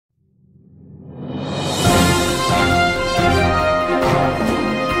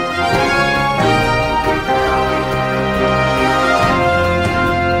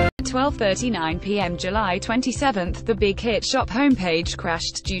12:39 p.m. July 27, the Big Hit Shop homepage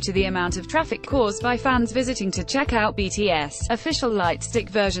crashed due to the amount of traffic caused by fans visiting to check out BTS official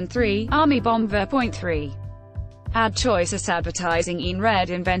Lightstick version 3, Army Bomb v.3. Ad choice advertising in red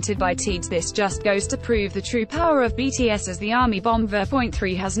invented by Teeds. This just goes to prove the true power of BTS, as the Army Bomb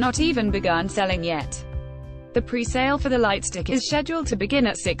v.3 has not even begun selling yet. The pre-sale for the Lightstick is scheduled to begin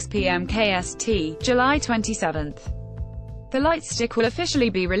at 6 p.m. KST, July 27. The Lightstick will officially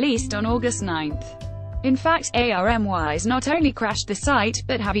be released on August 9. In fact, ARMYs not only crashed the site,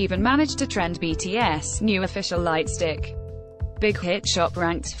 but have even managed to trend BTS' new official Lightstick. Big Hit Shop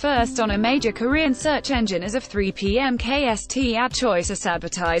ranked first on a major Korean search engine as of 3 p.m. KST. Ad choice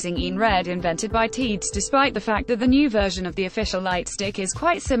advertising in red invented by Teeds. Despite the fact that the new version of the official Lightstick is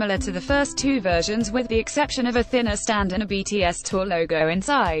quite similar to the first two versions with the exception of a thinner stand and a BTS tour logo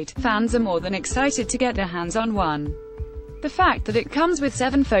inside, fans are more than excited to get their hands on one. The fact that it comes with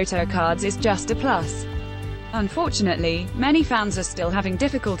 7 photo cards is just a plus. Unfortunately, many fans are still having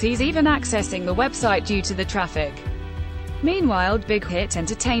difficulties even accessing the website due to the traffic. Meanwhile, Big Hit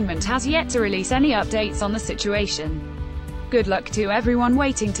Entertainment has yet to release any updates on the situation. Good luck to everyone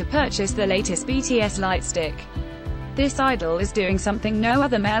waiting to purchase the latest BTS Lightstick. This idol is doing something no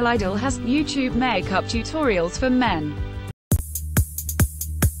other male idol has: YouTube makeup tutorials for men.